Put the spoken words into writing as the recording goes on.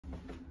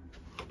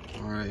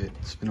Alright,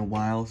 it's been a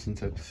while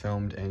since I've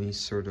filmed any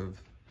sort of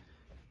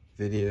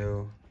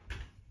video.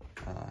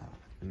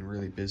 I've been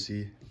really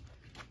busy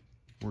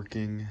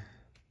working.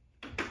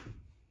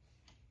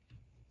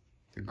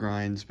 The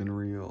grind's been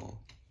real,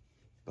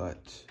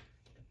 but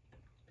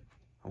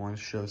I want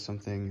to show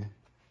something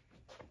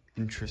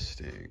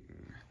interesting.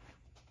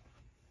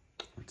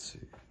 Let's see.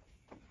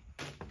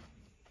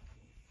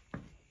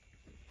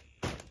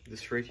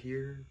 This right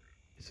here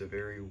is a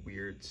very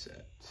weird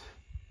set.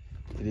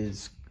 It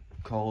is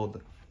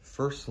called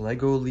First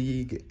Lego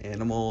League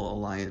Animal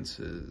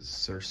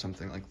Alliances or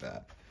something like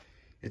that.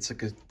 It's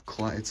like a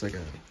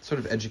sort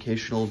of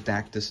educational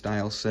Dacta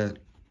style set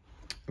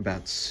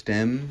about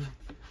STEM.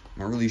 I'm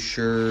not really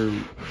sure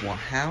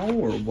how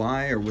or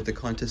why or what the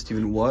contest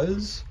even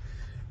was,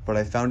 but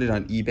I found it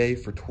on eBay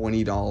for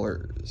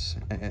 $20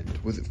 and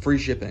with free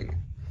shipping.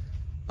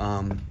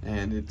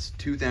 And it's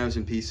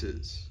 2,000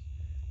 pieces,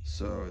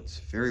 so it's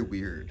very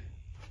weird.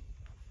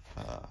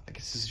 I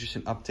guess this is just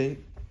an update.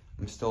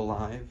 I'm still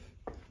alive.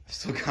 I've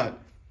still got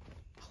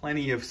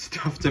plenty of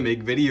stuff to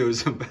make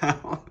videos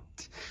about.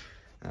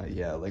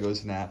 Yeah,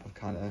 Lego's an app. I've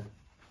kind of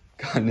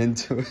gotten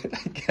into it,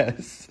 I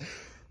guess.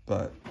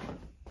 But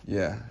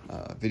yeah,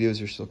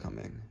 videos are still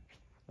coming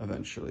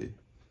eventually.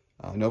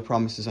 No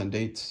promises on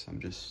dates. I'm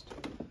just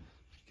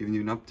giving you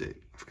an update.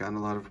 I've gotten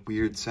a lot of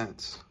weird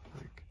sets.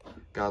 Like,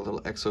 got a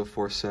little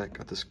Exo-4 set.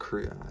 Got this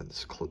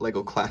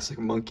Lego Classic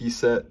Monkey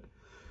set.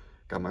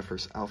 Got my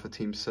first Alpha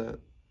Team set.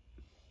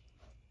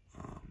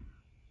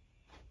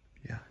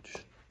 Yeah,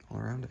 just all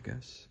around, I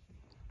guess.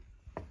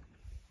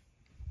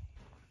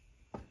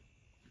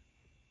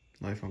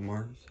 Life on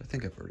Mars. I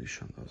think I've already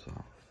shown those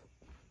off.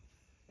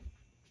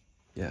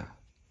 Yeah.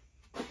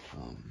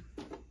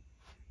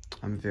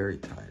 I'm very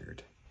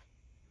tired.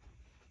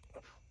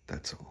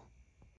 That's all.